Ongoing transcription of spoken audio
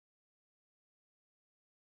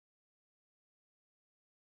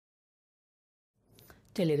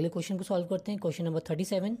चलिए अगले क्वेश्चन को सॉल्व करते हैं। Question number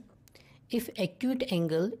 37, if acute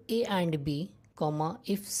angle A and B comma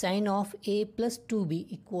if sign of A plus 2b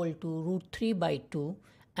equal to √3/2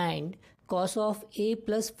 and cos of A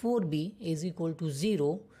plus 4b is equal to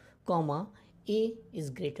 0 comma A is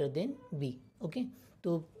greater than B. Okay,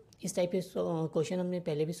 तो इस type के question हमने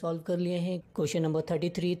पहले भी solve कर लिए हैं। Question number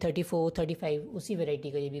 33, 34, 35 उसी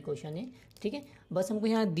वैरायटी का ये भी क्वेश्चन है। ठीक है, बस हमको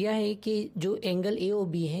यहाँ दिया है कि जो एंगल ए और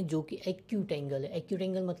बी है जो कि एक्यूट एंगल है, एक्यूट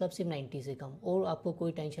एंगल मतलब सिर्फ 90 से कम, और आपको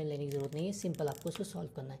कोई टेंशन लेने की ज़रूरत नहीं है, सिंपल आपको उसको सॉल्व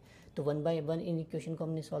करना है। तो 1 बाय 1 इन इक्वेशन को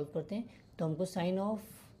हमने सॉल्व करते हैं। तो हमको sign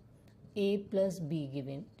of A plus be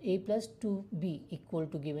given, A plus 2b equal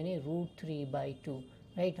to given है √3/2,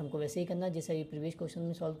 राइट। हमको वैसे ही करना जैसा ये प्रीवियस क्वेश्चन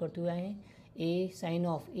में सॉल्व करते हुए आए हैं। ए sign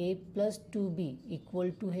of A plus 2b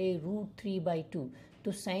equal to है √3/2।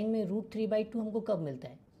 तो साइन में √3/2 हमको कब मिलता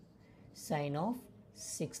है? साइन ऑफ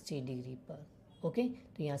 60 डिग्री पर। ओके,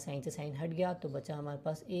 तो यहाँ साइन से साइन हट गया तो बचा हमारे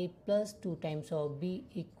पास a plus 2 times of b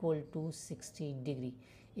equal to 60 degree.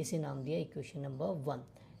 इसे नाम दिया इक्वेशन नंबर 1।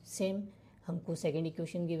 सेम हमको सेकेंड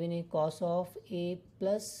इक्वेशन गिवन है cos of a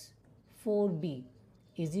plus 4b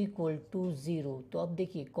is equal to 0। तो अब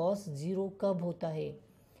देखिए कॉस 0 कब होता है?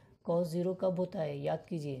 कॉस 0 कब होता है? याद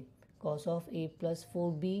कीजिए, cos of a plus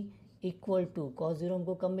 4b equal to, cos 0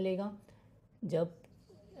 हमको कब मिलेगा? जब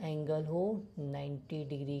एंगल हो 90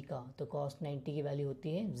 डिग्री का। तो कॉस 90 की वैल्यू होती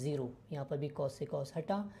है 0। यहाँ पर भी कॉस से कॉस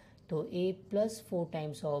हटा तो a plus 4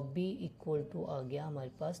 times of b equal to आ गया हमारे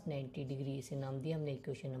पास 90 डिग्री। इसे नाम दिया हमने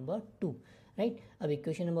इक्वेशन नंबर 2, राइट। अब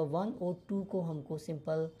इक्वेशन नंबर 1 और 2 को हमको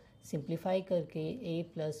सिंप्लीफाई करके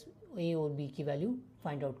a और b की वैल्यू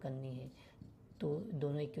फाइंड आउट करनी है। तो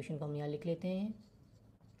दोनों इक्वेशन को हम यहाँ लिख लेते हैं,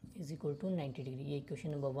 इज इक्वल टू 90 डिग्री। ये इक्वेशन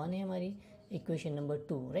नंबर 1 है हमारी, इक्वेशन नंबर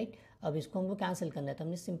 2, राइट। अब इसको हमको कैंसिल करना है तो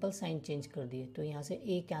हमने सिंपल साइन चेंज कर दिए, तो यहाँ से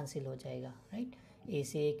a कैंसिल हो जाएगा, राइट। a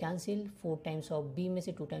से a cancel, 4 times of b में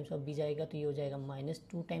से 2 टाइम्स ऑफ b जाएगा तो ये हो जाएगा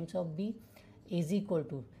 -2 times of b is equal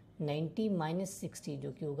to 90 minus 60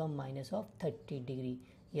 जो कि होगा -30 डिग्री,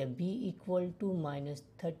 या b equal to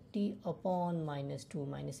 -30 upon -2।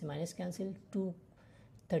 Minus से माइनस कैंसिल,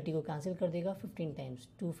 30 को कैंसिल कर देगा 15 टाइम्स,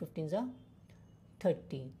 2 15 ज़ा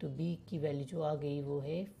 30। तो b की वैल्यू जो आ गई वो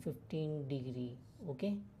है 15 डिग्री।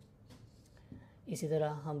 ओके, इसी तरह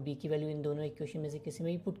हम b की वैल्यू इन दोनों इक्वेशन में से किसी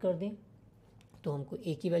में भी पुट कर दें तो हमको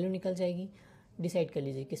a की वैल्यू निकल जाएगी। डिसाइड कर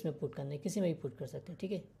लीजिए किस में पुट करना है, किसी में भी पुट कर सकते हैं,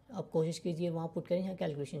 ठीक है। आप कोशिश कीजिए वहाँ पुट करें, यहाँ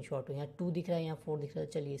कैलकुलेशन शॉर्ट हो। यहाँ 2 दिख रहा है, यहाँ 4 दिख रहा है,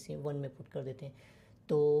 चलिए इसे 1 में पुट कर देते हैं।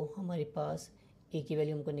 तो हमारे पास a की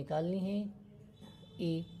वैल्यू हमको निकालनी है,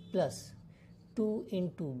 a प्लस 2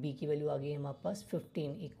 इंटू बी की वैल्यू आ गई हमारे पास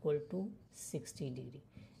 15 इक्वल टू 60 डिग्री,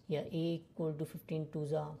 या a इक्वल टू 15 2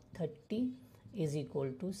 ज़ा 30 इज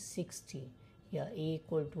इक्वल टू 60, या a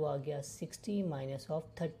इक्वल टू आ गया 60 माइनस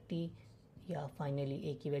ऑफ 30, या फाइनली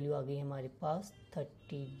a की वैल्यू आ गई हमारे पास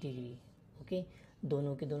 30 डिग्री। ओके,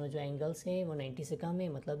 दोनों के दोनों जो एंगल्स हैं वो 90 से कम है,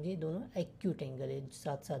 मतलब ये दोनों एक्यूट एंगल है।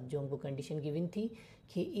 साथ साथ जो हमको कंडीशन गिवन थी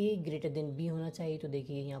कि a ग्रेटर देन b होना चाहिए, तो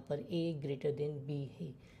देखिए यहाँ पर a ग्रेटर देन b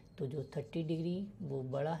है, तो जो 30 डिग्री वो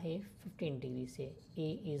बड़ा है 15 डिग्री से,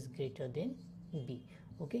 a is greater than b।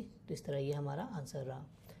 Okay, तो इस तरह ये हमारा आंसर रहा।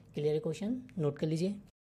 क्लियर है क्वेश्चन? नोट कर लीजिए।